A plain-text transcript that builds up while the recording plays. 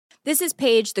This is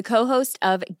Paige, the co-host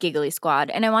of Giggly Squad,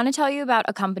 and I want to tell you about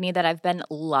a company that I've been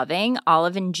loving,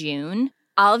 Olive & June.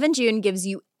 Olive & June gives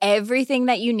you everything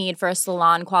that you need for a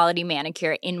salon-quality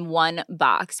manicure in one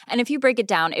box. And if you break it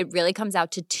down, it really comes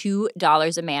out to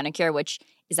 $2 a manicure, which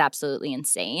is absolutely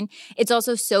insane. It's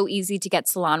also so easy to get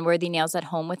salon-worthy nails at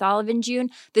home with Olive & June.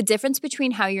 The difference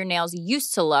between how your nails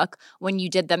used to look when you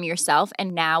did them yourself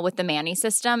and now with the Mani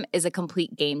system is a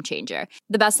complete game changer.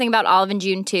 The best thing about Olive &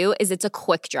 June, too, is it's a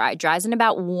quick dry. Dries in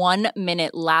about 1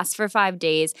 minute, lasts for 5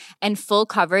 days, and full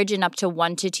coverage in up to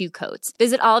 1 to 2 coats.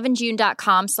 Visit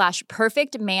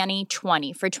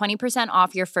oliveandjune.com/perfectmani20 for 20%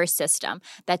 off your first system.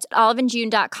 That's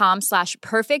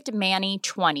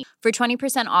oliveandjune.com/perfectmani20 for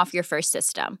 20% off your first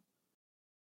system.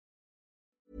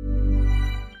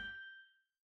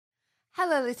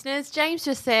 Hello, listeners. James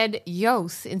just said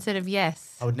yos instead of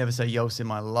yes. I would never say yos in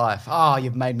my life. Oh,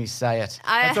 you've made me say it.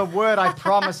 That's a word I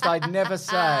promised I'd never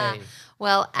say.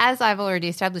 Well, as I've already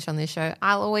established on this show,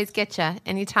 I'll always get you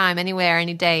anytime, anywhere,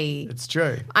 any day. It's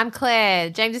true. I'm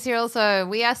Claire. James is here also.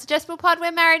 We are Suggestible Pod.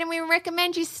 We're married and we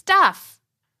recommend you stuff.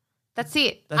 That's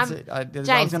it. That's it. I was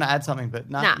James, going to add something, but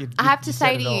no. I have to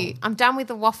say to you, I'm done with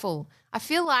the waffle. I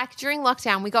feel like during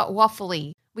lockdown we got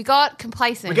waffly. We got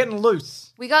complacent. We're getting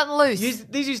loose. We got loose.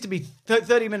 These used to be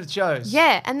 30-minute shows.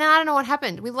 Yeah, and then I don't know what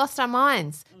happened. We lost our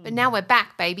minds. But now we're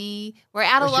back, baby. We're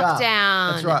out of Sharp.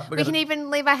 lockdown. That's right. We can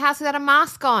even leave our house without a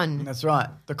mask on. That's right.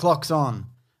 The clock's on.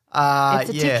 It's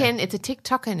a ticking. It's a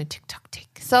tick-tock and a tick-tock tick.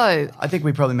 So I think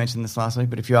we probably mentioned this last week,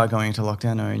 but if you are going into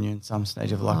lockdown or you're in some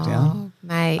stage of lockdown,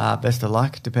 mate. Best of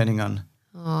luck, depending on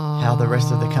how the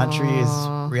rest of the country is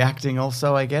reacting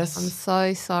also, I guess. I'm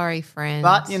so sorry, friend.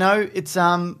 But, you know, it's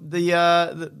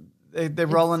they're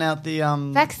rolling out the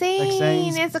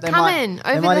vaccines. It's coming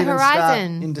over might the even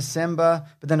horizon. start in December.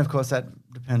 But then, of course, that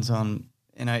depends on,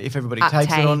 you know, if everybody Uptake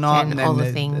takes it or not. and then all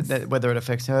the things. whether it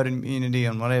affects herd immunity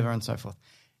and whatever and so forth.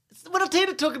 We're not here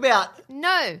to talk about.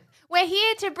 No. We're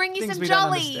here to bring you Things some we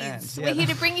don't jollies. understand. Yeah. We're here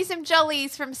to bring you some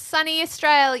jollies from sunny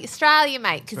Australia,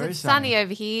 mate, because Very it's sunny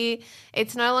over here.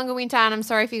 It's no longer winter, and I'm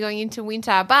sorry if you're going into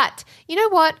winter. But you know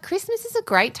what? Christmas is a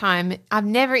great time. I've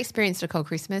never experienced a cold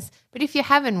Christmas, but if you're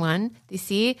having one this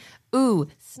year,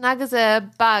 snug as a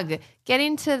bug. Get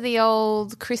into the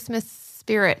old Christmas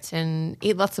spirit and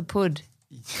eat lots of pud.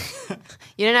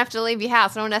 You don't have to leave your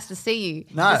house. No one has to see you.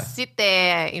 No. Just sit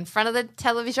there in front of the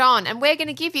television, and we're going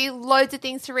to give you loads of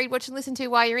things to read, watch, and listen to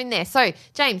while you're in there. So,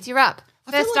 James, you're up.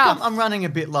 I feel First like off, I'm running a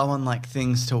bit low on like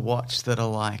things to watch that are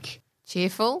like.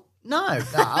 cheerful. No,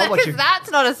 I'll watch a,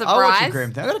 That's not a surprise. I'll watch a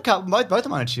grim thing. I got a couple. Both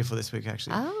of mine are cheerful this week,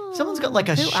 actually. Oh, Someone's got like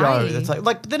a who show are you? that's like.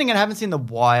 But then again, I haven't seen The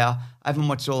Wire. I haven't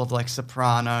watched all of like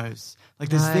Sopranos. Like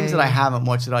there's No. things that I haven't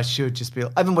watched that I should just be. I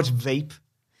haven't watched Veep.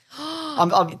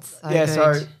 It's so yeah. good.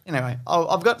 So anyway,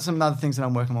 I've got some other things that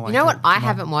I'm working my way. You know what through I tomorrow.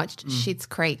 haven't watched? Schitt's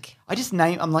Creek. I just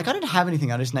name. I'm like I don't have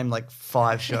anything. I just named like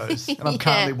 5 shows, and I'm Yeah.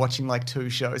 currently watching like 2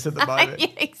 shows at the moment. Yeah,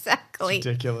 exactly. It's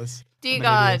ridiculous. Dear I'm an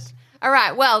God. idiot. All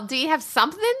right. Well, do you have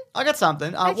something? I got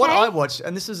something. What Okay. I watched,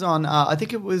 and this was on, I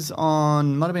think it was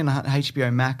on, might have been on HBO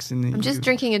Max. In the, I'm just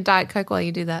drinking a Diet Coke while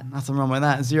you do that. Nothing wrong with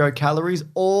that. 0 calories,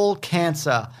 all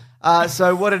cancer.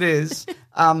 So what it is,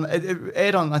 it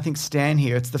aired on, I think, Stan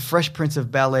here. It's the Fresh Prince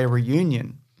of Bel-Air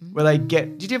reunion where they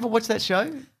get. Did you ever watch that show?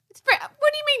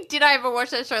 What do you mean? Did I ever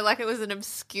watch that show like it was an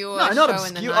obscure No, show not in the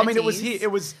obscure. 90s? I mean, it was here.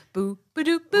 It was. Boo,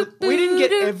 ba-doo, boo, We didn't get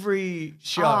boo-doo. every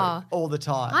show Oh. all the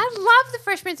time. I love the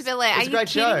Fresh Prince of Bel-Air. Are It's a you great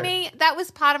kidding show. me? That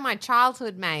was part of my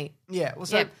childhood, mate. Yeah. Well,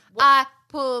 so Yep. I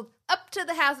pulled up to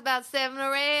the house about 7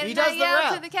 or 8. He and does I the yelled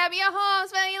rap. to the cab, "Your home,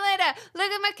 smell you later.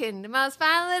 Look at my kingdom, I was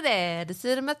finally there to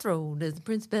sit on my throne as the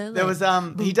Prince Bel-Air." there was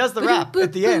he does the rap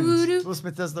at the end. Will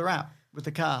Smith does the rap with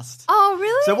the cast. Oh,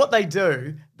 really? So what they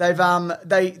do, they've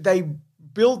they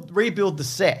rebuild the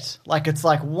set like it's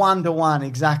like 1-to-1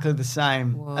 exactly the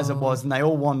same as it was, and they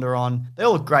all wander on. They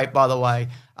all look great, by the way.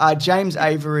 James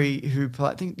Avery, who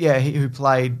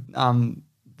played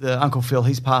the Uncle Phil,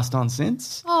 he's passed on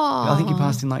since. I think he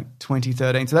passed in like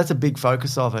 2013. So that's a big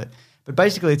focus of it. But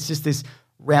basically, it's just this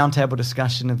roundtable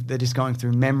discussion of they're just going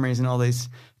through memories and all these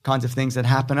kinds of things that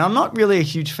happen. I'm not really a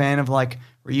huge fan of like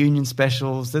reunion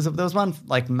specials. There was one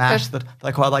like MASH that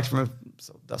I quite liked from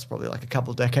that's probably like a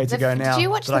couple of decades ago now. Did you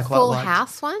watch that I the quite Full liked.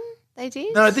 House one they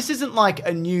did? No, this isn't like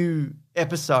a new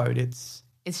episode. It's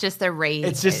just the read.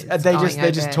 It's just it's they're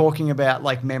going just over. talking about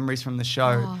like memories from the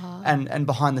show and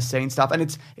behind the scenes stuff, and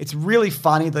it's really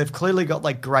funny. They've clearly got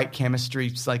like great chemistry.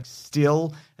 It's like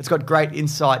still, it's got great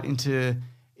insight into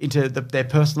their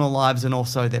personal lives and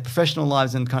also their professional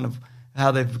lives and kind of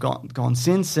how they've gone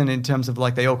since. And in terms of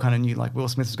like they all kind of knew like Will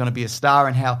Smith was going to be a star,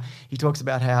 and how he talks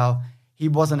about how he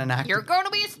wasn't an actor. You're going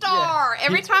to be a star.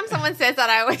 Every time someone says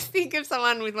that, I always think of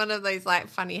someone with one of those like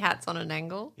funny hats on an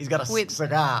angle. He's got a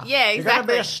cigar. Yeah, exactly. You're going to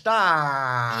be a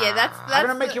star. Yeah, that's I'm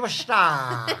going to make you a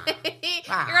star. You're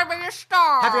going to be a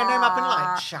star. Have your name up in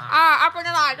lights. Up in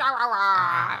the lights.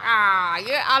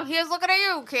 Yeah, I'm here's looking at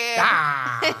you, kid.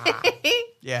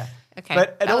 Yeah. Okay,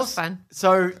 but that was fun.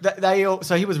 So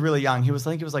so he was really young. I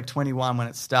think he was like 21 when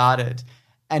it started.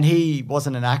 And he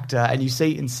wasn't an actor, and you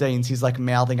see in scenes he's like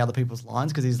mouthing other people's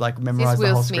lines because he's like memorized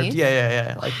the whole script.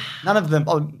 Yeah. Like none of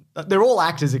them. They're all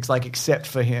actors, except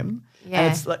for him. Yeah.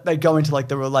 And it's like they go into like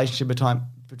the relationship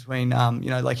between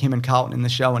like him and Carlton in the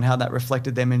show and how that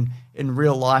reflected them in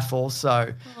real life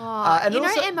also. And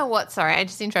Emma Watson. Sorry, I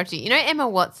just interrupted you. You know Emma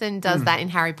Watson does that in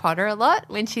Harry Potter a lot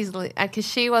when she's because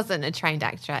she wasn't a trained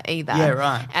actor either. Yeah,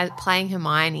 right. Playing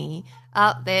Hermione.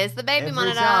 Oh, there's the baby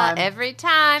monitor every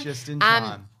time. Just in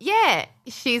time. Yeah,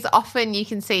 she's often, you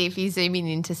can see if you zoom in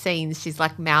into scenes, she's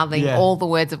like mouthing all the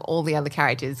words of all the other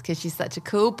characters because she's such a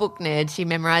cool book nerd. She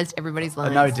memorized everybody's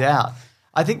lines. No doubt.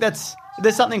 I think there's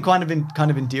something kind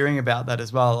of endearing about that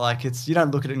as well. Like you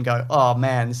don't look at it and go, oh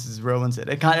man, this ruins it.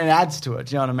 It adds to it.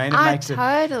 Do you know what I mean?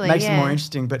 It makes it more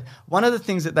interesting. But one of the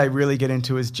things that they really get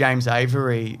into is James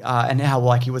Avery and how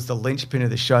like he was the linchpin of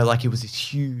the show. Like he was this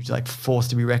huge like force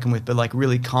to be reckoned with, but like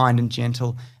really kind and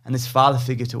gentle and this father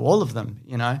figure to all of them.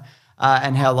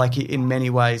 And how like in many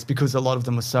ways, because a lot of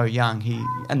them were so young,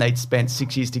 and they'd spent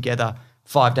 6 years together.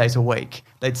 5 days a week,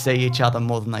 they'd see each other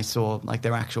more than they saw like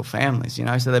their actual families,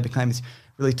 so they became this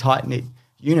really tight-knit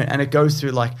unit. And it goes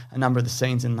through like a number of the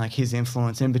scenes and like his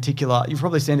influence in particular. You've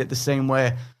probably seen it, the scene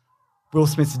where Will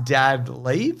Smith's dad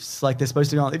leaves, like they're supposed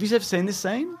to go on. Have you ever seen this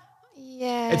scene?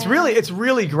 Yeah. It's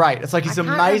really great. It's like this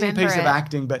amazing piece of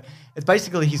acting, but it's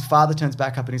basically his father turns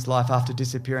back up in his life after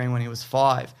disappearing when he was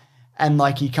 5. And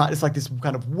like it's like this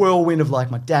kind of whirlwind of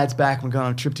like my dad's back, we're going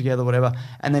on a trip together, whatever.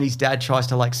 And then his dad tries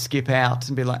to like skip out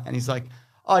and be like, and he's like,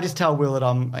 oh, just tell Will that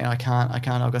I can't,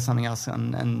 I've got something else.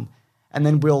 And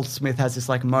then Will Smith has this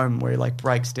like moment where he like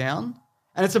breaks down,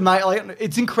 and it's amazing. Like,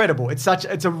 it's incredible. It's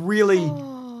a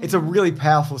really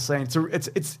powerful scene.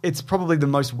 It's probably the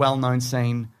most well-known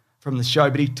scene from the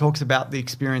show, but he talks about the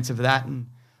experience of that and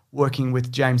working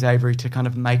with James Avery to kind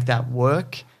of make that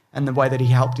work. And the way that he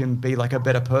helped him be like a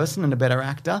better person and a better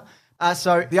actor.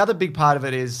 So the other big part of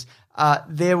it is I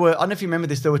don't know if you remember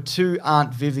this, there were 2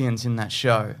 Aunt Vivians in that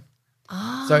show.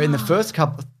 Oh. So in the first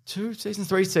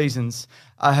 3 seasons,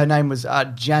 her name was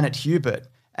Janet Hubert.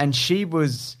 And she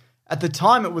was, at the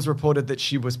time it was reported that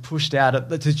she was pushed out,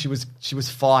 that she was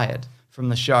fired from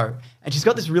the show. And she's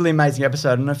got this really amazing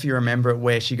episode, I don't know if you remember it,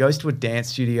 where she goes to a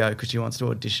dance studio because she wants to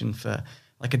audition for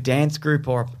like a dance group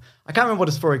or I can't remember what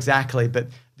it's for exactly, but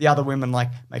the other women like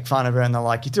make fun of her and they're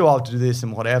like, you're too old to do this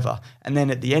and whatever. And then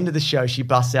at the end of the show, she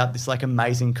busts out this like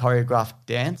amazing choreographed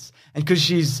dance. And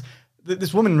because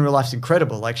this woman in real life's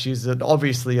incredible. Like she's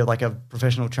obviously like a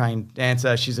professional trained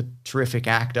dancer. She's a terrific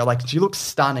actor. Like she looks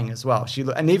stunning as well.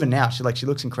 And even now she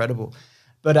looks incredible.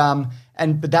 But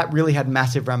that really had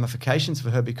massive ramifications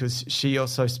for her because she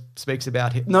also speaks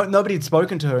about it. Nobody had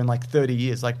spoken to her in like 30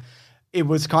 years. Like, it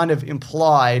was kind of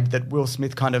implied that Will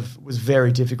Smith kind of was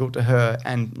very difficult to her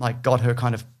and like got her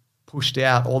kind of pushed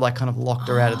out, or like kind of locked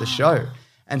her out of the show.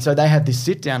 And so they had this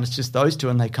sit down, it's just those two,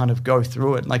 and they kind of go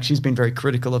through it. Like she's been very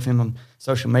critical of him on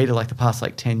social media like the past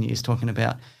like 10 years talking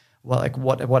about what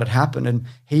had happened.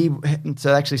 And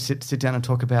so they actually sit down and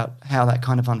talk about how that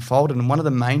kind of unfolded. And one of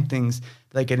the main things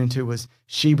they get into was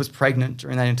she was pregnant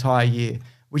during that entire year,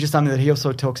 which is something that he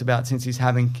also talks about since he's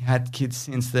had kids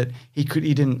since, that he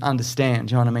didn't understand.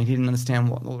 Do you know what I mean? He didn't understand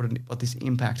what this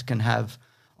impact can have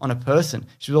on a person.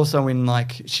 She was also in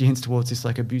like, she hints towards this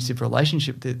like abusive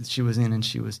relationship that she was in, and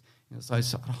she was, so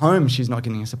at home she's not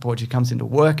getting any support. She comes into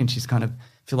work and she's kind of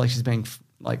feel like she's being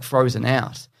like frozen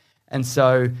out. And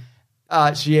so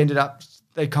she ended up,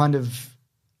 I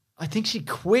think she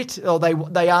quit, or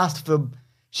they asked for,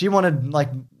 she wanted like,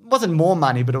 it wasn't more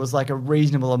money, but it was like a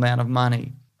reasonable amount of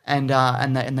money. And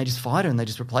they just fired her and they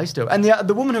just replaced her. And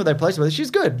the woman who they replaced her with, she's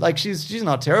good. Like she's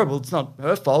not terrible. It's not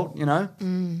her fault,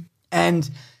 And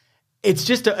it's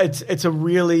just it's a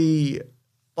really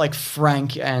like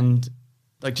frank and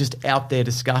like just out there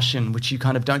discussion, which you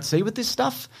kind of don't see with this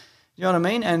stuff. You know what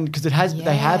I mean? And because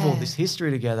they have all this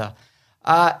history together.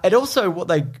 It also, what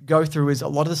they go through is a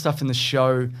lot of the stuff in the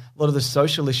show, a lot of the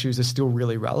social issues are still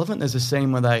really relevant. There's a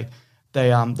scene where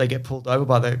they get pulled over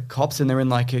by the cops and they're in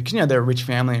like they're a rich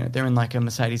family and they're in like a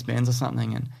Mercedes-Benz or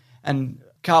something, and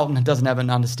Carlton doesn't have an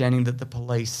understanding that the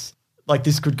police, like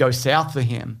this could go south for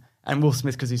him, and Will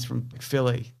Smith, because he's from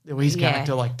Philly, his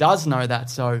character like does know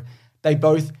that, so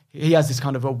he has this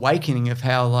kind of awakening of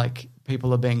how like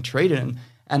people are being treated.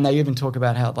 And they even talk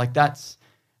about how like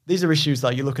these are issues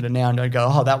like you look at it now and don't go,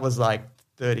 oh, that was like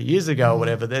 30 years ago or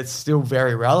whatever. That's still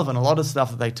very relevant. A lot of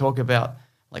stuff that they talk about,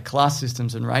 like class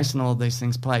systems and race and all of these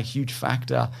things, play a huge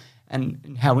factor,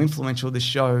 and how influential this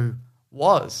show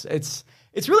was. It's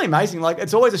really amazing. Like,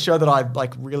 it's always a show that I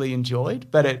like really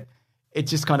enjoyed, but it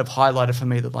just kind of highlighted for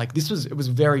me that like it was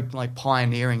very like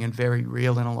pioneering and very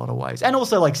real in a lot of ways, and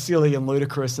also like silly and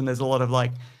ludicrous. And there's a lot of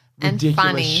like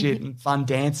ridiculous shit and fun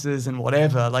dances and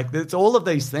whatever. Like, it's all of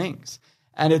these things.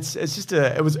 And it's just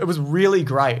it was really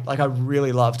great. Like, I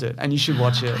really loved it, and you should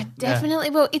watch it. I definitely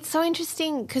will. It's so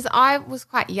interesting because I was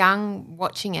quite young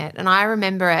watching it, and I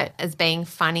remember it as being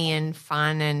funny and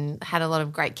fun and had a lot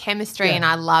of great chemistry, and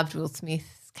I loved Will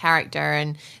Smith's character,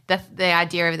 and the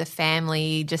idea of the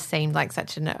family just seemed like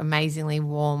such an amazingly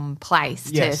warm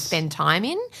place to spend time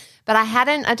in. But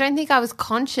I don't think I was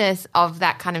conscious of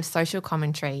that kind of social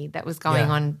commentary that was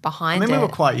going on behind it. We were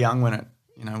quite young when it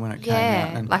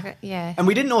came out. And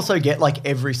we didn't also get like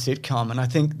every sitcom. And I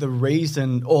think the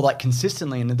reason, or like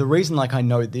consistently, and the reason like I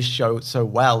know this show so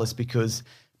well is because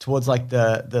towards like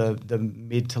the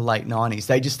mid to late 90s,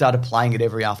 they just started playing it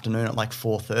every afternoon at like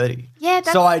 4:30. Yeah,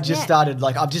 so I just started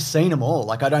like, I've just seen them all.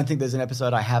 Like, I don't think there's an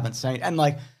episode I haven't seen. And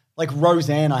like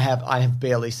Roseanne I have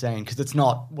barely seen because it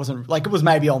was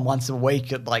maybe on once a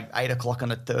week at like 8 o'clock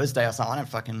on a Thursday or something. I don't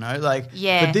fucking know.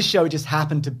 But this show just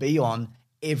happened to be on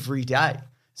every day.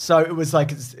 So it was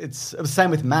like it was the same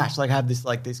with MASH. Like, I have this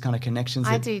like these kind of connections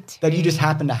that you just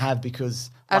happen to have because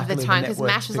of the time, because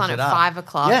MASH was on at 5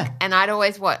 o'clock, and I'd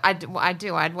always watch.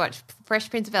 I'd watch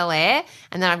Fresh Prince of Bel-Air,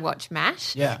 and then I'd watch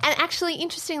MASH. Yeah. And actually,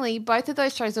 interestingly, both of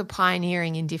those shows were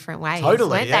pioneering in different ways, totally,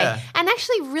 weren't they? And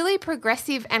actually, really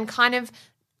progressive and kind of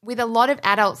with a lot of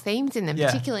adult themes in them,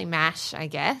 particularly MASH, I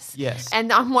guess. Yes.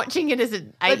 And I'm watching it as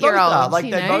an 8-year-old.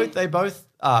 Like they both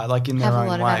like in their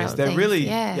own ways. They're really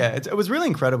it was really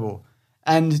incredible.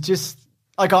 And just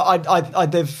like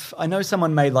I know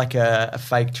someone made like a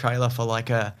fake trailer for like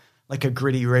a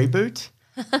gritty reboot.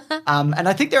 And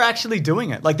I think they're actually doing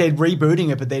it. Like, they're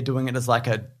rebooting it, but they're doing it as like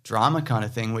a drama kind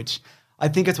of thing, which I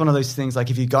think it's one of those things,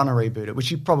 like, if you're going to reboot it, which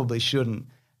you probably shouldn't,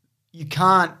 you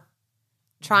can't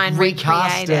try and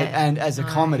recast it and as a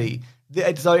comedy.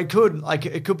 So it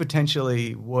could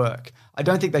potentially work. I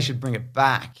don't think they should bring it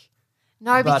back.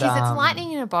 No, because it's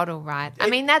lightning in a bottle, right? I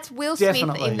mean, that's Will Smith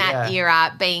in that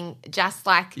era being just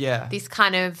like this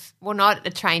kind of, well, not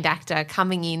a trained actor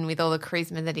coming in with all the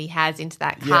charisma that he has into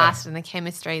that cast and the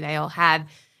chemistry they all had.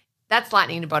 That's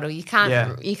lightning in a bottle. You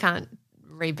can't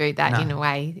reboot that in a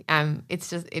way.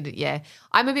 It's just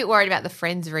I'm a bit worried about the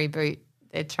Friends reboot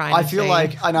they're trying. I feel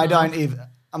like, and I don't even.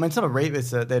 I mean, it's not a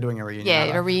reboot. They're doing a reunion.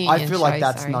 Yeah, a reunion. I feel like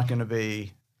that's not going to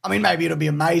be. I mean, maybe it'll be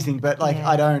amazing, but like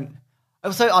I don't.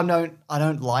 Also, I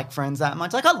don't like Friends that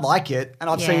much. Like, I like it, and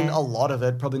I've seen a lot of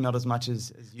it, probably not as much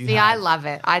as you have. I love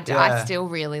it. I still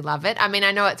really love it. I mean,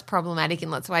 I know it's problematic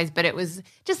in lots of ways, but it was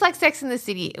just like Sex and the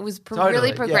City. It was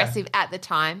really progressive at the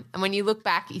time, and when you look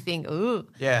back, you think, ooh.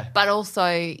 Yeah. But also,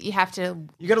 you have to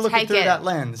You got to look at it through that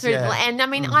lens. And I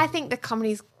mean, I think the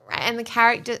comedies and the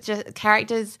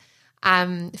characters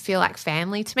feel like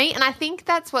family to me, and I think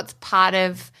that's what's part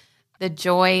of the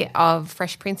joy of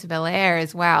Fresh Prince of Bel-Air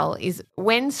as well, is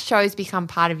when shows become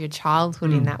part of your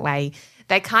childhood in that way,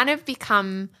 they kind of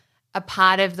become a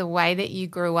part of the way that you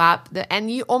grew up,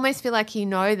 and you almost feel like you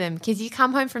know them because you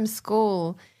come home from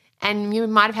school and you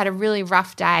might have had a really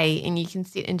rough day and you can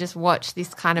sit and just watch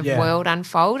this kind of world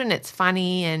unfold, and it's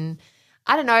funny, and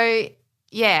I don't know.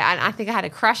 Yeah, and I think I had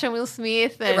a crush on Will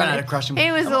Smith. Everyone had a crush on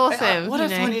He was awesome. What I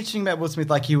find interesting about Will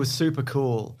Smith, like, he was super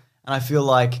cool, and I feel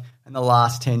like in the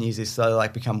last 10 years he's slowly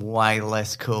like become way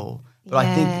less cool. But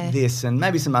I think this and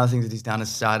maybe some other things that he's done has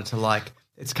started to like,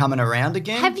 it's coming around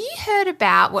again. Have you heard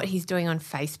about what he's doing on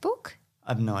Facebook?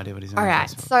 I have no idea what he's doing. All right,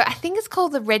 so I think it's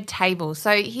called The Red Table.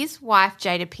 So his wife,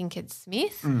 Jada Pinkett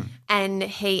Smith, and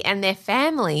he and their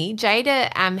family,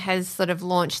 Jada has sort of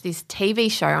launched this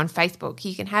TV show on Facebook.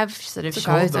 You can have sort of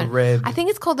shows on. I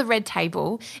think it's called The Red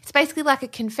Table. It's basically like a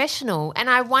confessional, and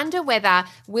I wonder whether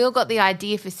Will got the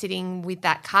idea for sitting with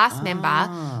that cast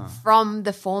member from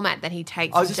the format that he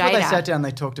takes. Oh, is with this Jada. where they sat down?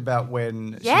 They talked about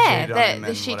when she cheated on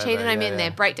him. She cheated on him in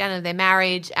their breakdown of their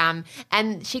marriage,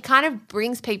 and she kind of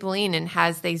brings people in and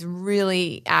has these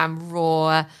really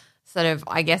raw, sort of,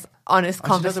 I guess, honest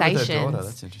conversations. She does it with her daughter.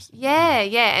 That's interesting.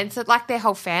 Yeah. And so like their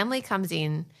whole family comes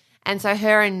in. And so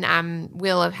her and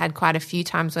Will have had quite a few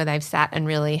times where they've sat and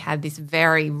really had this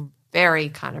very, very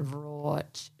kind of raw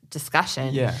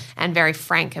discussion and very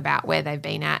frank about where they've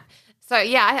been at. So,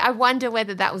 I wonder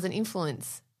whether that was an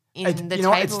influence in the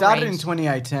table it started range. in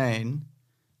 2018.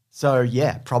 So,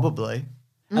 yeah, probably.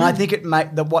 And I think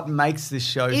what makes this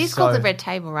show It is called The Red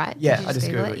Table, right? Yeah, Did you I just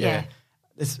Google Googled it. Yeah.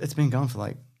 It's been going for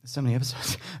like so many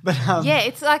episodes. But yeah,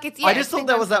 it's like it's. Yeah, I just thought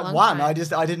that was that one. Time.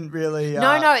 I didn't really.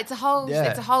 No, it's a whole. Yeah.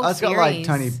 It's a whole It's series. got like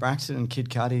Tony Braxton and Kid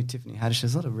Cudi, Tiffany Haddish.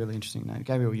 There's a lot of really interesting names.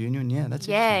 Gabriel Union. Yeah, that's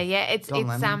interesting. Yeah. It's Don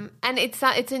Lemon. and it's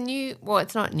a new. Well,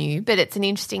 it's not new, but it's an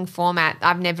interesting format.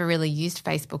 I've never really used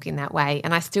Facebook in that way,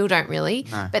 and I still don't really.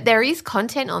 No. But there is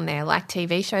content on there, like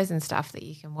TV shows and stuff that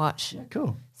you can watch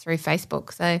Cool. through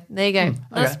Facebook. So there you go.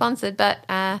 Not okay. sponsored, but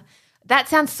that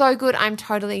sounds so good. I'm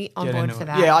totally on Get board into for it.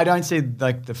 that. Yeah, I don't see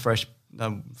like the fresh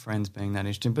Friends being that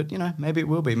interesting, but maybe it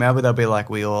will be. Maybe they'll be like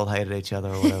we all hated each other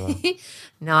or whatever.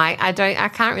 No, I don't. I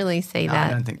can't really see No, that.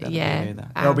 I don't think that'll yeah. be either.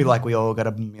 They'll be like we all got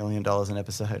 $1 million an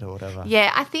episode or whatever.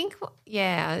 Yeah, I think.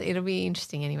 Yeah, it'll be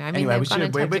interesting anyway. I mean, Anyway, they've gone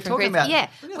into we're different talking groups. about. Yeah,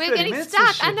 we got we're 30 getting minutes stuck.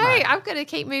 of shit, I know. mate. I've got to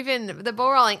keep moving the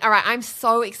ball rolling. All right, I'm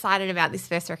so excited about this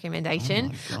first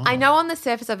recommendation. Oh my God. I know on the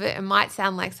surface of it, it might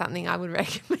sound like something I would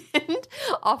recommend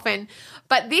often,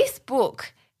 but this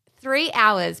book. 3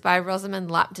 Hours by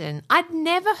Rosamund Lupton. I'd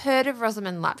never heard of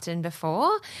Rosamund Lupton before,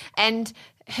 and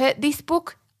this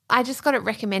book, I just got it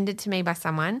recommended to me by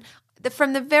someone.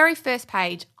 From the very first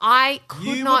page, I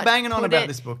could You not were banging on put about it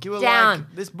this book. You were down.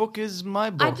 like, "This book is my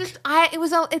book."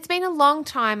 It's been a long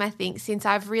time, I think, since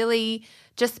I've really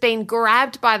just been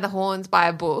grabbed by the horns by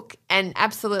a book and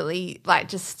absolutely like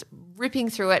just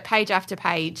ripping through it page after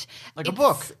page. Like a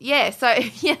book. Yeah, so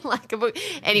yeah, like a book.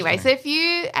 Anyway, so if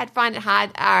you find it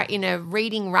hard, are in a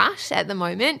reading rush at the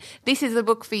moment, this is the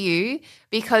book for you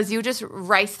because you'll just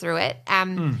race through it.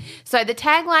 So the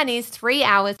tagline is 3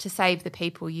 hours to save the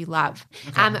people you love.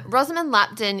 Okay. Rosamund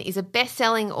Lupton is a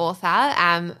best-selling author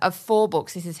of 4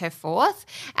 books. This is her 4th.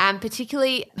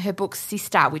 Particularly her book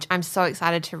Sister, which I'm so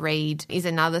excited to read, is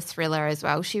another thriller as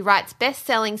well. She writes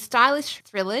best-selling stylish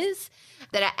thrillers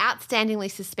that are outstandingly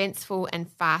suspenseful and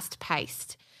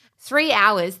fast-paced. 3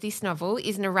 Hours, this novel,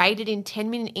 is narrated in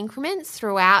 10-minute increments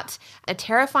throughout a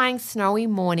terrifying snowy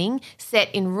morning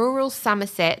set in rural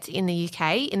Somerset in the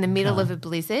UK in the middle of a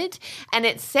blizzard. And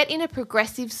it's set in a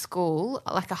progressive school,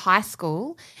 like a high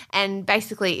school, and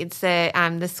basically it's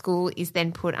the school is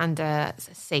then put under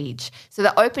siege. So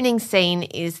the opening scene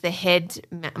is the head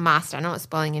master, I'm not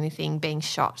spoiling anything, being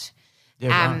shot.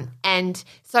 Yeah, right. And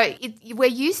so we're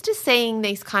used to seeing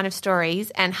these kind of stories,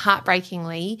 and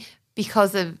heartbreakingly,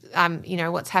 because of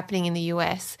what's happening in the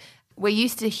US, we're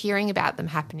used to hearing about them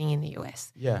happening in the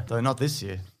US. Yeah, though not this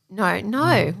year.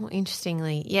 No.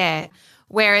 Interestingly, yeah.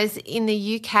 Whereas in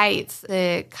the UK, it's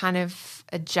the kind of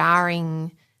a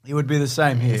jarring. It would be the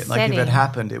same here. Like setting. if it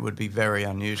happened, it would be very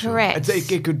unusual. Correct.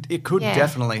 It could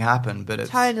definitely happen, but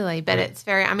it's Totally, but it's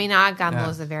very. I mean, our gun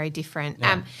laws are very different.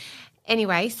 Yeah.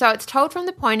 Anyway, so it's told from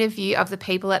the point of view of the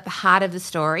people at the heart of the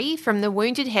story, from the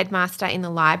wounded headmaster in the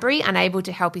library, unable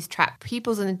to help his trapped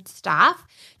pupils and staff,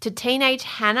 to teenage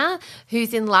Hannah,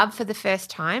 who's in love for the first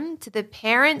time, to the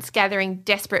parents gathering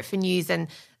desperate for news. And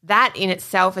that in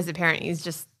itself as a parent is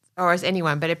just, or as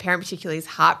anyone, but a parent particularly is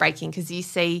heartbreaking because you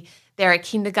see there are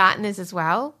kindergartners as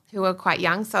well who are quite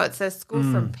young. So it's a school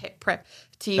from prep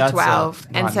to year 12.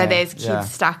 And so there's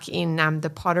kids stuck in the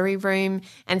pottery room.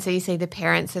 And so you see the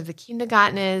parents of the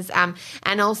kindergartners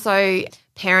and also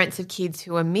parents of kids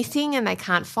who are missing and they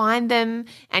can't find them,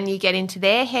 and you get into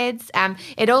their heads.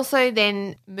 It also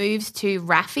then moves to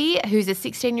Rafi, who's a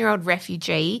 16-year-old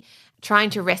refugee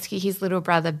trying to rescue his little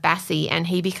brother Bassie, and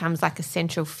he becomes like a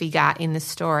central figure in the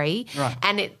story. Right.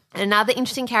 And another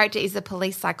interesting character is the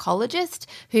police psychologist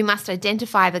who must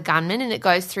identify the gunman, and it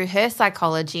goes through her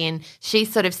psychology, and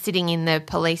she's sort of sitting in the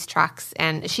police trucks,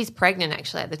 and she's pregnant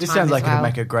actually at the time. This sounds like as well.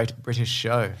 it'd make a great British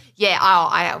show. Yeah,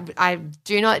 I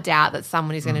do not doubt that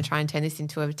someone is going to try and turn this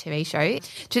into a TV show.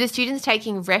 To the students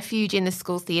taking refuge in the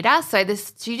school theatre. So the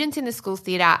students in the school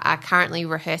theatre are currently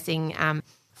rehearsing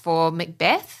for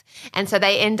Macbeth, and so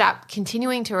they end up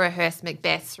continuing to rehearse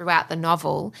Macbeth throughout the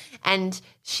novel, and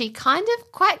she kind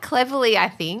of quite cleverly, I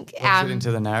think, Works it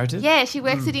into the narrative? Yeah, she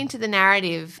works it into the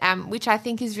narrative, which I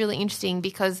think is really interesting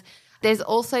because there's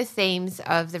also themes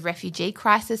of the refugee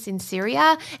crisis in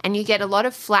Syria, and you get a lot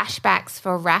of flashbacks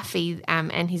for Rafi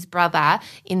and his brother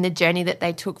in the journey that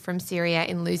they took from Syria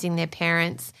in losing their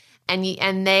parents.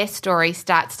 And their story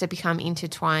starts to become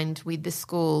intertwined with the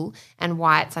school and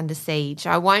why it's under siege.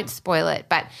 I won't spoil it,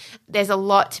 but there's a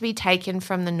lot to be taken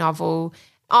from the novel.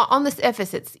 On the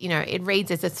surface, it reads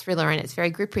as a thriller and it's very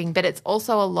gripping, but it's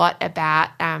also a lot about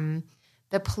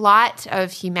the plight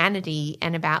of humanity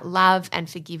and about love and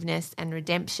forgiveness and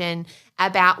redemption,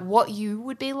 about what you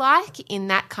would be like in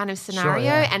that kind of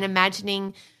scenario, and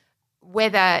imagining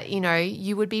whether,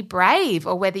 you would be brave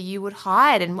or whether you would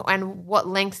hide and what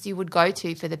lengths you would go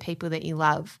to for the people that you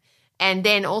love. and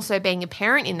then also being a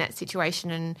parent in that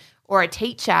situation or a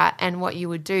teacher and what you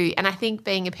would do. And I think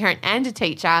being a parent and a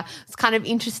teacher, it's kind of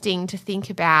interesting to think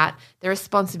about the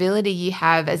responsibility you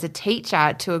have as a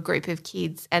teacher to a group of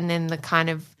kids, and then the kind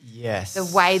of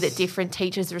the way that different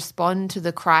teachers respond to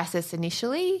the crisis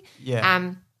initially.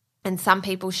 Yeah. And some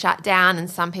people shut down and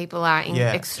some people are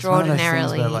extraordinarily, it's one of those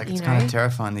things where, like, it's kind of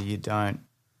terrifying that you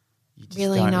just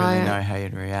really don't know. really know how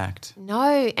you'd react. No,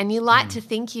 and you like to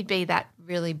think you'd be that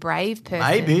really brave person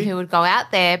Maybe. who would go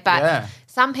out there, but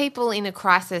some people in a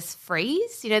crisis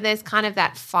freeze. There's kind of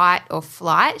that fight or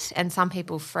flight, and some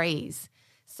people freeze.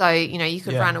 So, you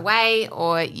could run away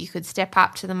or you could step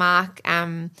up to the mark.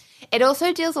 It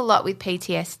also deals a lot with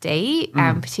PTSD,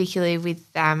 particularly with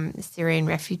Syrian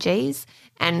refugees,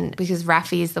 and because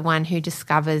Rafi is the one who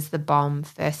discovers the bomb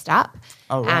first up.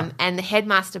 Oh, right. And the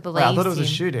headmaster believes I thought it was a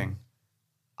shooting.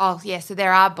 Oh, yeah, so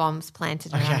there are bombs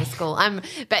planted around the school.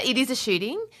 But it is a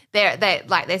shooting. There's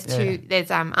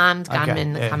armed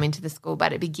gunmen that come into the school,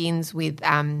 but it begins with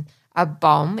a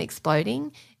bomb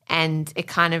exploding, and it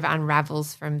kind of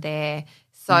unravels from there.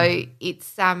 So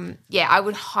it's I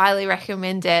would highly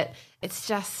recommend it. It's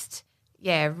just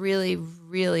really,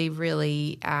 really,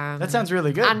 really that sounds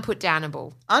really good.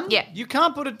 Unputdownable. You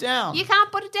can't put it down. You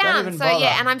can't put it down. Don't even bother.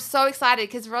 And I'm so excited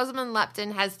because Rosamund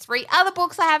Lupton has 3 other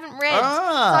books I haven't read. So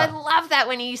I love that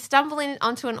when you stumble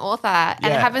onto an author and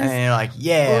it happens and you're like,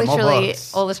 literally more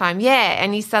books. all the time. Yeah,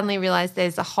 and you suddenly realise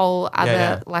there's a whole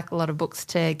other, like a lot of books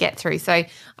to get through. So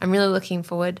I'm really looking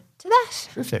forward to that.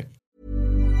 Terrific.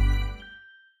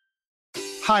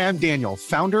 Hi, I'm Daniel,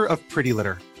 founder of Pretty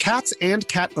Litter. Cats and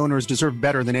cat owners deserve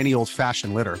better than any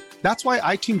old-fashioned litter. That's why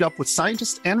I teamed up with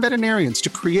scientists and veterinarians to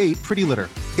create Pretty Litter.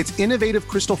 Its innovative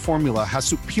crystal formula has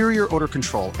superior odor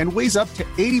control and weighs up to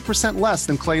 80% less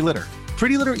than clay litter.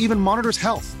 Pretty Litter even monitors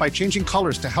health by changing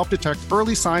colors to help detect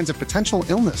early signs of potential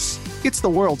illness. It's the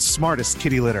world's smartest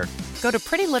kitty litter. Go to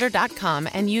prettylitter.com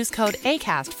and use code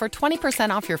ACAST for 20%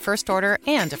 off your first order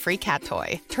and a free cat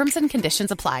toy. Terms and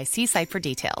conditions apply. See site for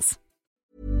details.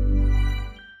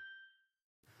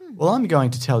 Well, I'm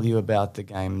going to tell you about the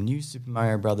game New Super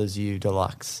Mario Bros. U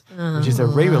Deluxe, which is a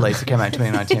re-release that came out in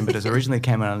 2019, but it originally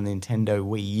came out on the Nintendo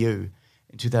Wii U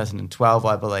in 2012,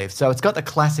 I believe. So it's got the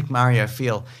classic Mario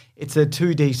feel. It's a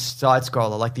 2D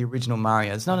side-scroller like the original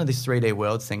Mario. It's none of this 3D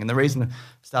worlds thing. And the reason I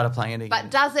started playing it again...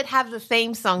 But does it have the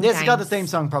theme song, Yes, James? it's got the theme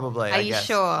song probably, Are you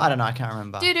sure? I don't know, I can't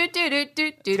remember.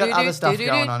 It's got other stuff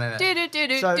going on in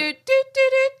it. So,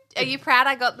 are you proud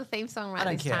I got the theme song right I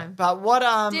don't this care. time? But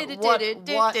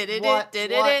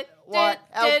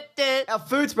our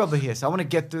food's probably here, so I want to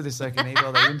get through this so I can eat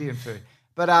all the Indian food.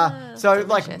 But so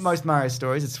like most Mario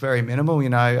stories, it's very minimal.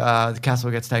 The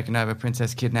castle gets taken over,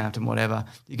 princess kidnapped, and whatever.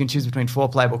 You can choose between 4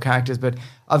 playable characters. But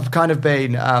I've kind of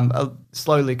been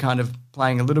slowly kind of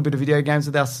playing a little bit of video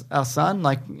games with our son,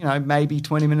 like maybe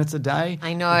 20 minutes a day.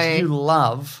 I know. Which you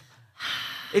love.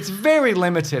 It's very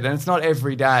limited and it's not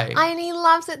every day. And he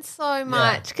loves it so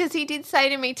much because he did say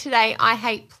to me today, I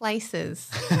hate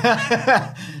places.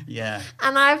 Yeah.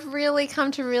 And I've really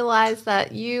come to realize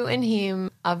that you and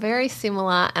him are very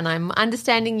similar, and I'm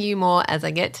understanding you more as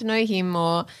I get to know him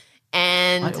more.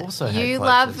 And I also hate you places.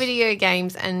 love video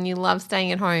games and you love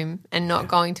staying at home and not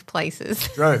going to places.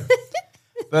 True.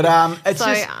 But it's so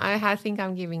just... I think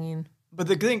I'm giving in. But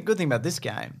the good thing about this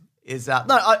game is I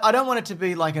don't want it to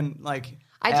be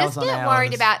I just get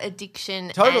worried about addiction.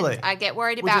 Totally. And I get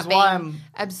worried Which about is why being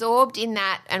absorbed in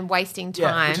that and wasting time.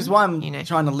 Yeah, which is why I'm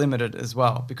trying to limit it as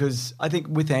well, because I think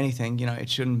with anything, it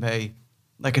shouldn't be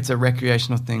like it's a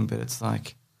recreational thing, but it's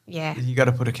like you got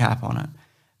to put a cap on it.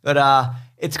 But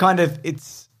it's kind of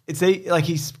it's like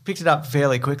he's picked it up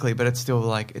fairly quickly, but it's still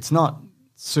like it's not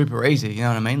super easy. You know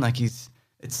what I mean? Like it's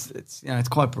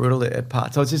quite brutal at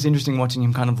parts. So it's just interesting watching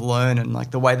him kind of learn, and like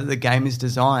the way that the game is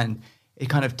designed. It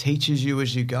kind of teaches you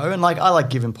as you go. And, I like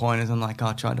giving pointers and,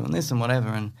 try doing this and whatever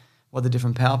and what the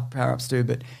different power-ups do.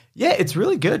 But, yeah, it's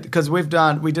really good because we did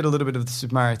a little bit of the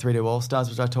Super Mario 3D All-Stars,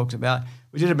 which I talked about.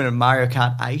 We did a bit of Mario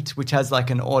Kart 8, which has,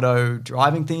 an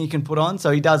auto-driving thing you can put on.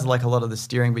 So he does, a lot of the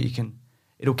steering, but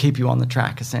it'll keep you on the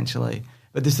track, essentially.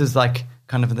 But this is,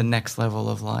 kind of the next level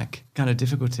of, kind of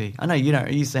difficulty. I know you don't.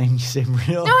 You seem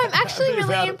real. No, I'm actually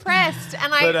really impressed.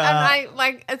 And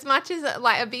I as much as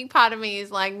a big part of me is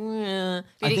video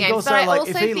games. Also, but I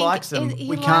also if he think likes them,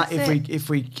 we can't. If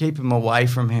we keep him away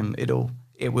from him, it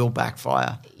will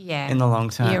backfire. Yeah, in the long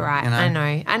term. You're right.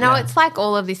 I know. It's like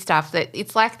all of this stuff that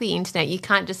it's like the internet. You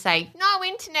can't just say no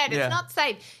internet. It's not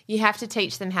safe. You have to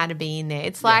teach them how to be in there.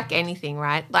 It's like anything,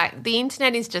 right? Like the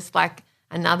internet is just like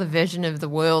another version of the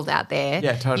world out there.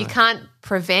 Yeah, totally. You can't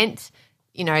prevent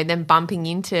them bumping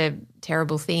into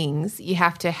terrible things, you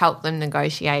have to help them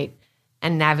negotiate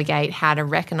and navigate how to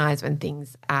recognize when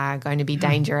things are going to be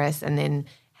dangerous and then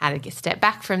how to step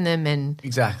back from them. And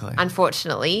Exactly.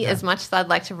 unfortunately, as much as I'd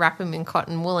like to wrap them in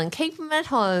cotton wool and keep them at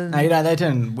home. No, they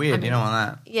turn weird. You don't want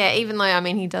that. Yeah, even though,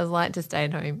 he does like to stay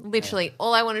at home. Literally,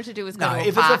 all I wanted to do was go No, to a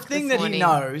if park it's a thing this that he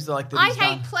morning. knows, like that I he's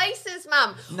hate done- places,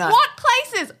 Mum. No. What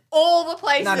places? All the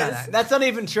places. No, that's not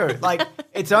even true. Like,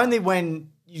 it's only when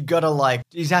you got to,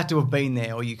 you have to have been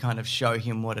there or you kind of show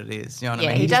him what it is. You know what I Yeah,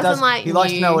 mean? he just doesn't like He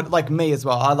likes to new- know what, like me as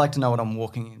well. I like to know what I'm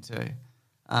walking into.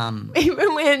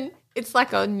 Even when it's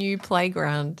like a new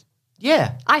playground.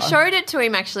 Yeah. I showed it to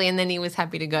him actually, and then he was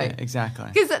happy to go. Yeah, exactly.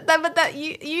 Because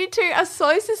you two are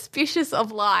so suspicious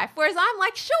of life, whereas I'm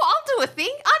like, sure, I'll do a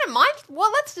thing. I don't mind.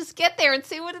 Well, let's just get there and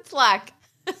see what it's like.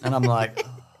 And I'm like,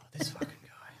 oh, this fucking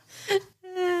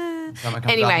guy. Someone comes up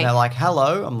Anyway. and they're like,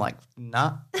 hello. I'm like,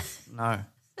 nah, no,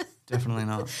 definitely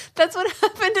not. That's what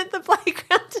happened at the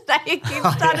playground today. A kid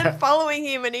started following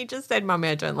him, and he just said, "Mummy,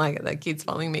 I don't like it. That kid's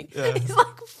following me." Yeah. He's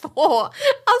like 4. I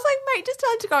was like, "Mate, just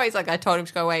tell him to go." He's like, "I told him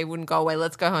to go away. He wouldn't go away.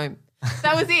 Let's go home."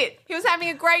 That was it. He was having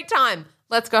a great time.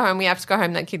 Let's go home. We have to go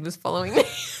home. That kid was following me.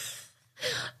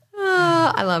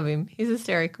 Oh, I love him. He's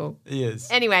hysterical. He is.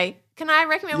 Anyway, can I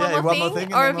recommend Yeah, one one more more thing? thing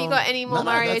and Or then have you we'll- got any more No,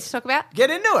 Mario that's- to talk about? Get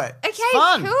into it. It's Okay,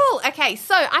 fun. cool. Okay,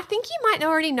 so I think you might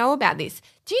already know about this.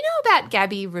 Do you know about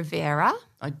Gabby Rivera?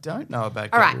 I don't know about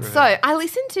All right, Gabby so Rivera. I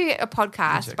listened to a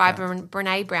podcast check by that.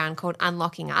 Brene Brown called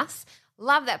Unlocking Us.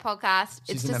 Love that podcast.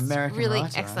 She's it's an just American really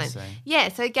writer, I excellent. see. Yeah,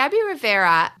 so Gabby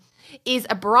Rivera is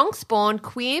a Bronx-born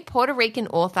queer Puerto Rican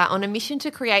author on a mission to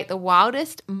create the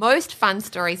wildest, most fun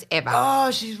stories ever.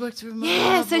 Oh, she's worked with Marvel.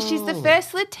 Yeah, so she's the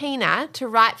first Latina to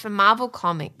write for Marvel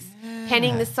Comics,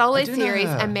 penning the solo I do know series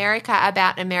her. America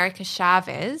about America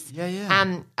Chavez.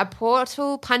 Yeah. A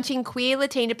portal-punching queer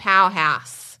Latina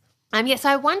powerhouse. So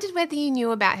I wondered whether you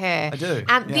knew about her. I do,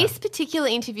 yeah. This particular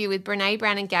interview with Brene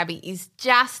Brown and Gabby is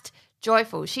just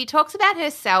joyful. She talks about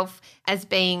herself as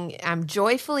being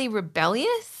joyfully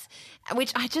rebellious,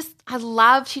 which I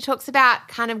love. She talks about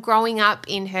kind of growing up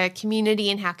in her community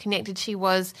and how connected she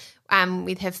was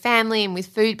with her family and with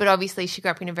food, but obviously she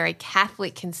grew up in a very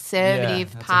Catholic,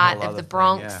 conservative that's a part whole of the other thing,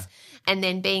 Bronx. yeah. And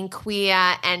then being queer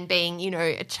and being,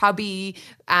 a chubby,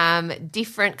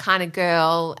 different kind of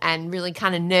girl and really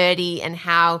kind of nerdy, and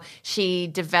how she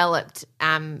developed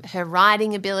her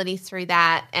writing ability through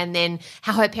that, and then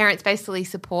how her parents basically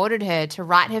supported her to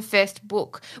write her first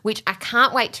book, which I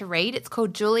can't wait to read. It's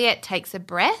called Juliet Takes a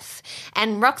Breath.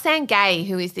 And Roxane Gay,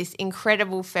 who is this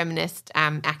incredible feminist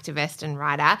activist and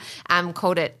writer,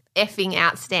 called it effing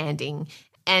outstanding.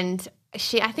 And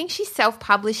I think she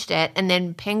self-published it, and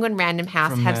then Penguin Random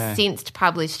House From have there. since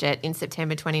published it in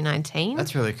September 2019.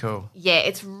 That's really cool. Yeah,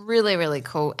 it's really, really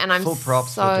cool. And I'm Full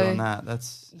props so, for doing that.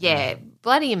 That's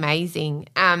bloody amazing.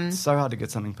 It's so hard to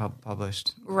get something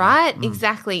published. Right,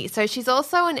 exactly. So she's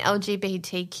also an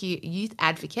LGBTQ youth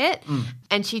advocate,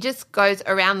 and she just goes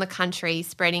around the country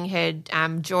spreading her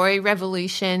joy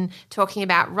revolution, talking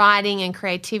about writing and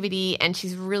creativity, and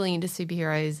she's really into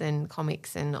superheroes and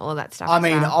comics and all of that stuff. I as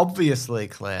mean, well. obviously,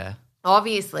 Claire.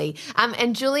 Obviously.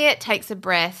 And Juliet Takes a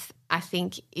Breath, I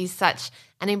think, is such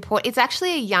an important – it's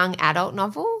actually a young adult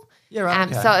novel. Yeah, right,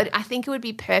 okay. So I think it would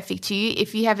be perfect to you.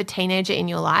 If you have a teenager in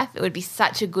your life, it would be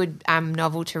such a good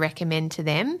novel to recommend to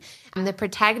them. The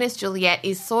protagonist, Juliet,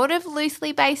 is sort of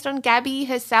loosely based on Gabby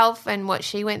herself and what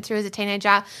she went through as a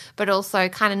teenager, but also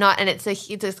kind of not. And it's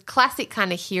a classic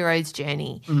kind of hero's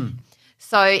journey.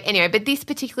 So anyway, but this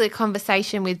particular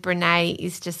conversation with Brene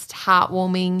is just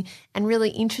heartwarming and really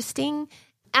interesting.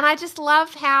 And I just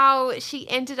love how she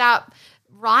ended up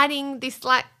writing this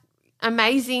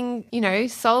amazing,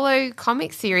 solo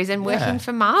comic series and working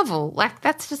for Marvel.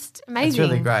 That's just amazing. It's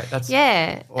really great. That's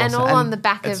and awesome. all on the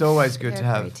back of it's always good her to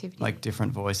have creativity.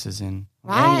 different voices in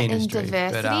Right, any and industry.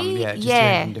 But, diversity. just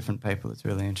Yeah. hearing different people. It's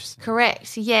really interesting.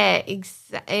 Correct. Yeah,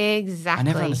 exactly. I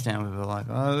never understand when people are like,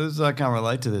 I can't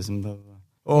relate to this and blah, blah, blah.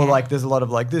 Or there's a lot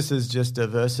of this is just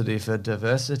diversity for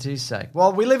diversity's sake.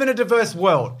 Well, we live in a diverse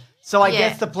world. So I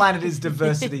guess the planet is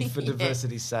diversity for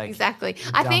diversity's sake. Exactly.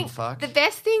 You I dumb think fuck. the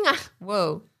best thing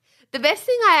the best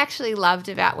thing I actually loved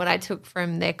about what I took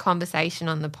from their conversation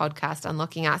on the podcast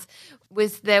Unlocking Us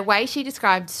was the way she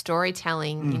described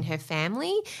storytelling in her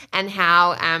family, and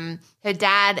how her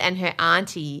dad and her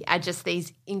auntie are just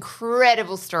these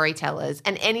incredible storytellers.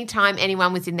 And anytime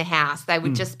anyone was in the house, they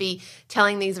would just be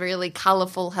telling these really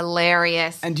colourful,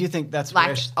 hilarious. And do you think that's Like,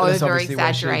 that's obviously where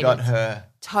she over-exaggerated. got her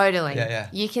Totally. Yeah.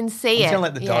 You can see I'm it. gonna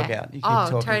let the dog out. You keep talking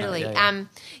about it. Totally.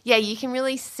 Yeah. You can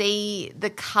really see the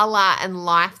colour and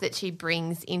life that she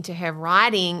brings into her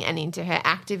writing and into her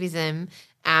activism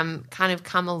kind of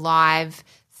come alive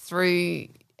through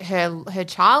her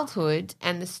childhood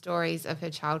and the stories of her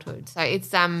childhood. So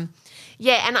it's and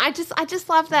I just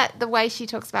love that the way she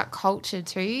talks about culture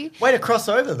too. Way to cross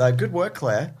over though. Good work,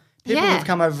 Claire. People who've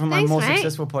come over from my more mate.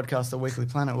 successful podcast, The Weekly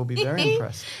Planet, will be very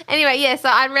impressed. Anyway, so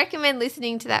I'd recommend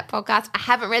listening to that podcast. I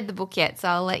haven't read the book yet, so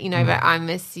I'll let you know, but I'm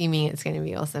assuming it's going to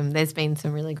be awesome. There's been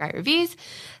some really great reviews.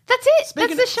 That's it.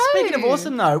 That's the show. Speaking of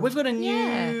awesome, though, we've got a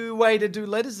new way to do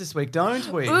letters this week, don't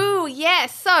we? Ooh,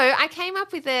 yes. So I came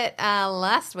up with it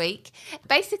last week.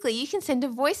 Basically, you can send a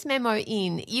voice memo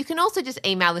in. You can also just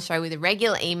email the show with a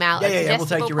regular email at we'll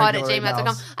take your regular suggestiblepod@gmail.com.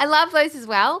 emails. I love those as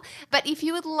well. But if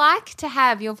you would like to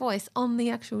have your voice on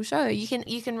the actual show, you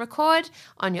can record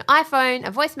on your iPhone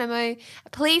a voice memo.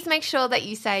 Please make sure that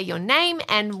you say your name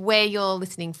and where you're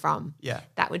listening from. Yeah.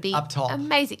 That would be Up top.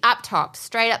 amazing. Up top,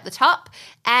 straight up the top.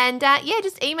 And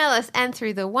just email us. And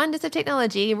through the wonders of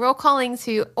technology, Raw Collings,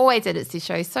 who always edits this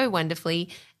show so wonderfully,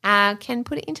 can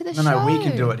put it into the show. No, we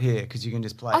can do it here because you can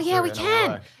just play it. Oh, yeah, through we and it'll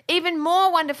can. work. Even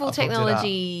more wonderful I've hooked it up.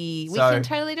 technology. We So, can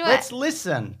totally do it. Let's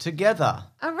listen together.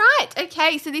 All right.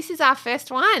 Okay, so this is our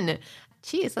first one.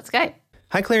 Cheers. Let's go.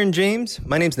 Hi, Claire and James.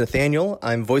 My name's Nathaniel.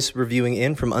 I'm voice reviewing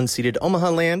in from unceded Omaha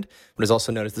land, what is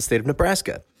also known as the state of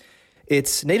Nebraska.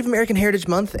 It's Native American Heritage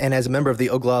Month, and as a member of the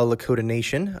Oglala Lakota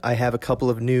Nation, I have a couple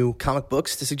of new comic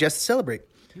books to suggest to celebrate.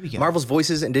 Marvel's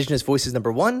Voices, Indigenous Voices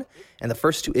 #1, and the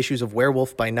first 2 issues of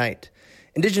Werewolf by Night.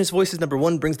 Indigenous Voices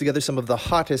 #1 brings together some of the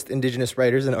hottest Indigenous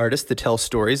writers and artists to tell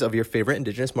stories of your favorite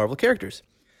Indigenous Marvel characters.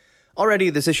 Already,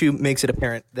 this issue makes it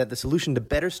apparent that the solution to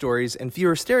better stories and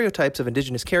fewer stereotypes of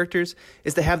Indigenous characters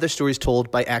is to have their stories told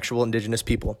by actual Indigenous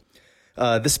people.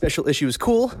 This special issue is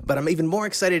cool, but I'm even more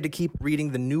excited to keep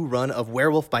reading the new run of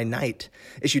Werewolf by Night.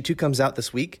 Issue 2 comes out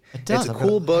this week. does. It's a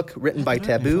cool book written by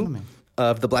Taboo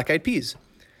of the Black Eyed Peas.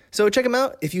 So check them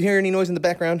out. If you hear any noise in the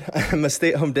background, I'm a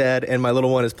stay-at-home dad, and my little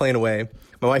one is playing away.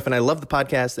 My wife and I love the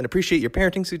podcast and appreciate your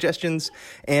parenting suggestions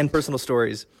and personal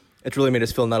stories. It's really made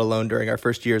us feel not alone during our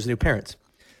first year as new parents.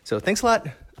 So thanks a lot.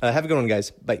 Have a good one, guys.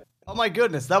 Bye. Oh my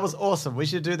goodness, that was awesome. We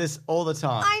should do this all the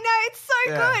time. I know, it's so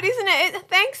Yeah. good, isn't it?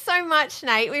 Thanks so much,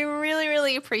 Nate. We really,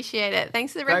 really appreciate it.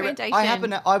 Thanks for the recommendation.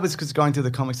 I was just going through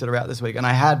the comics that are out this week, and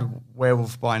I had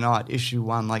Werewolf by Night issue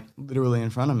 1 like literally in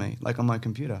front of me, like on my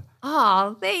computer.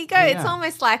 Oh, there you go. Yeah. It's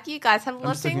almost like you guys have I'm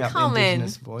lots just looking in up common.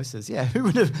 Indigenous voices. Yeah, who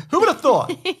would have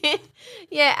thought?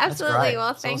 Yeah, absolutely. great. Well,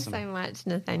 That's thanks awesome. so much,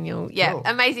 Nathaniel. Yeah, Cool.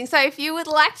 amazing. So if you would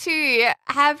like to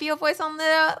have your voice on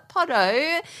the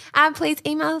podo, please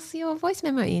email us your voice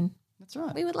memo in. That's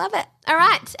right. We would love it. All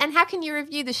right. And how can you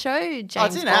review the show, James Oh,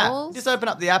 it's in Balls? app. Just open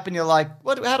up the app and you're like,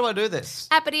 what? How do I do this?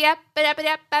 Appity app,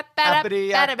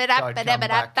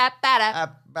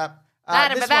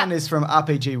 This one is from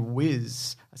RPG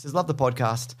Wiz. It says, love the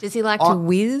podcast. Does he like to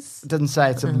whiz? It doesn't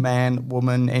say it's a man,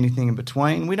 woman, anything in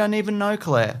between. We don't even know,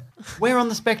 Claire. Where on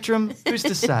the spectrum? Who's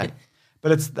to say?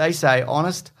 But they say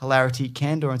honest, hilarity,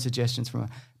 candor, and suggestions from a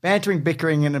bantering,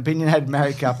 bickering, and opinionated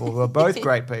married couple who are both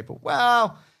great people.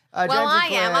 Wow. Well, James and I am.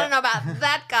 Claire- I don't know about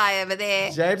that guy over there.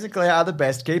 James and Claire are the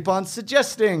best. Keep on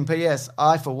suggesting. P.S.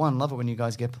 I, for one, love it when you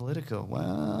guys get political.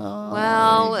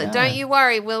 Well, there Don't go. you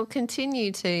worry. We'll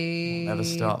continue to never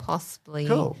stop. Possibly.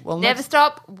 Cool. Well, never next-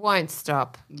 stop, won't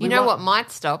stop. You know won't- what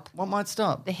might stop? What might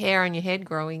stop? The hair on your head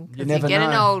growing. 'Cause You never you're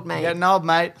getting know. old, mate. You're getting old,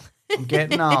 mate. I'm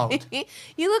getting old.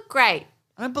 You look great.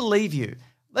 I don't believe you.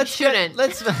 Let's shouldn't.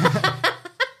 Let's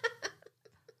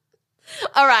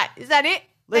All right. Is that it?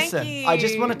 listen. Thank you. I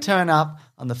just want to turn up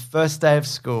on the first day of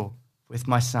school with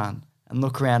my son and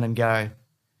look around and go,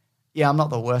 "Yeah, I'm not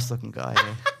the worst looking guy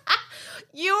here."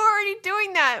 You were already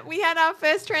doing that. We had our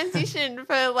first transition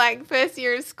for like first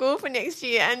year of school for next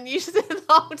year, and you spent the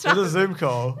whole time With a Zoom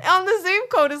call. on the Zoom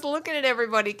call just looking at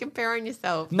everybody, comparing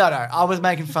yourself. No, I was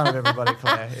making fun of everybody,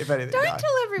 Claire. If anything, Don't no.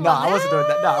 tell everyone No, I wasn't that. doing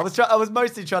that. No, I was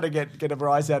mostly trying to get a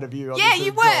rise out of you. On Yeah, the Zoom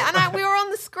you were, call. and we were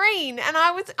on the screen, and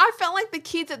I felt like the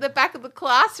kids at the back of the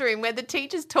classroom where the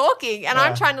teacher's talking, and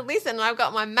I'm trying to listen, and I've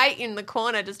got my mate in the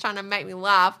corner just trying to make me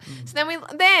laugh. So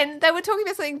then they were talking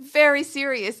about something very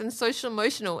serious and social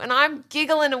emotional, and I'm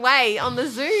giggling away on the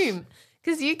Zoom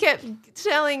because you kept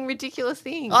telling ridiculous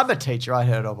things. I'm a teacher. I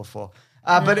heard it all before.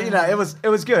 But you know, it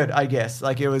was good. I guess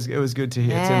like it was good to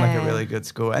hear. It seemed like a really good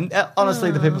school, and honestly,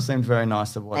 the people seemed very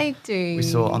nice. Of what They do. we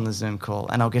saw on the Zoom call,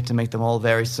 and I'll get to meet them all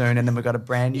very soon. And then we've got a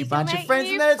brand new You can bunch of make friends,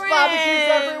 new and there's barbecues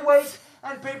friends. every week,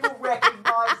 and people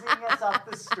recognizing us up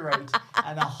the street,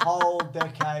 and a whole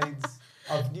decades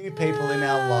of new people in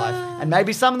our life. And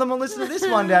maybe some of them will listen to this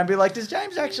one day and be like, does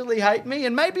James actually hate me?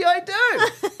 And maybe I do.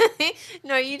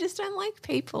 No, you just don't like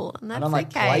people, and that's I don't like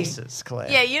okay. places,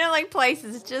 Claire. Yeah, you don't like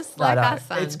places, just like us.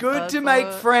 It's good to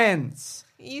make friends.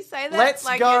 You say that Let's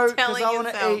like go you're telling because I want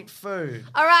yourself. to eat food.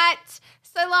 All right.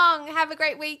 So long. Have a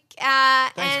great week.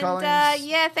 Collins.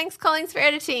 Thanks, Collins, for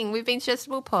editing. We've been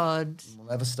Chestable Pod. We'll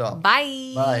never stop.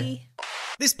 Bye. Bye.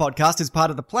 This podcast is part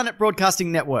of the Planet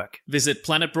Broadcasting Network. Visit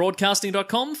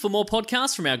planetbroadcasting.com for more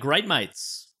podcasts from our great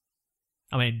mates.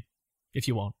 I mean, if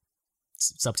you want.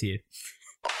 It's up to you.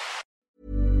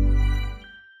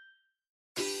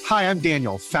 Hi, I'm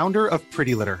Daniel, founder of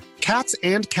Pretty Litter. Cats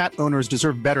and cat owners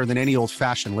deserve better than any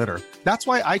old-fashioned litter. That's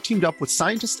why I teamed up with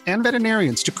scientists and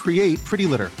veterinarians to create Pretty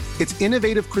Litter. Its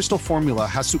innovative crystal formula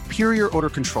has superior odor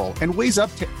control and weighs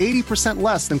up to 80%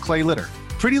 less than clay litter.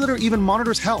 Pretty Litter even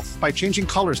monitors health by changing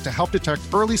colors to help detect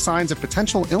early signs of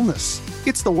potential illness.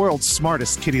 It's the world's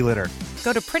smartest kitty litter.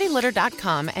 Go to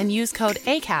prettylitter.com and use code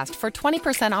ACAST for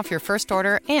 20% off your first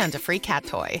order and a free cat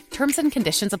toy. Terms and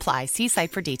conditions apply. See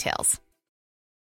site for details.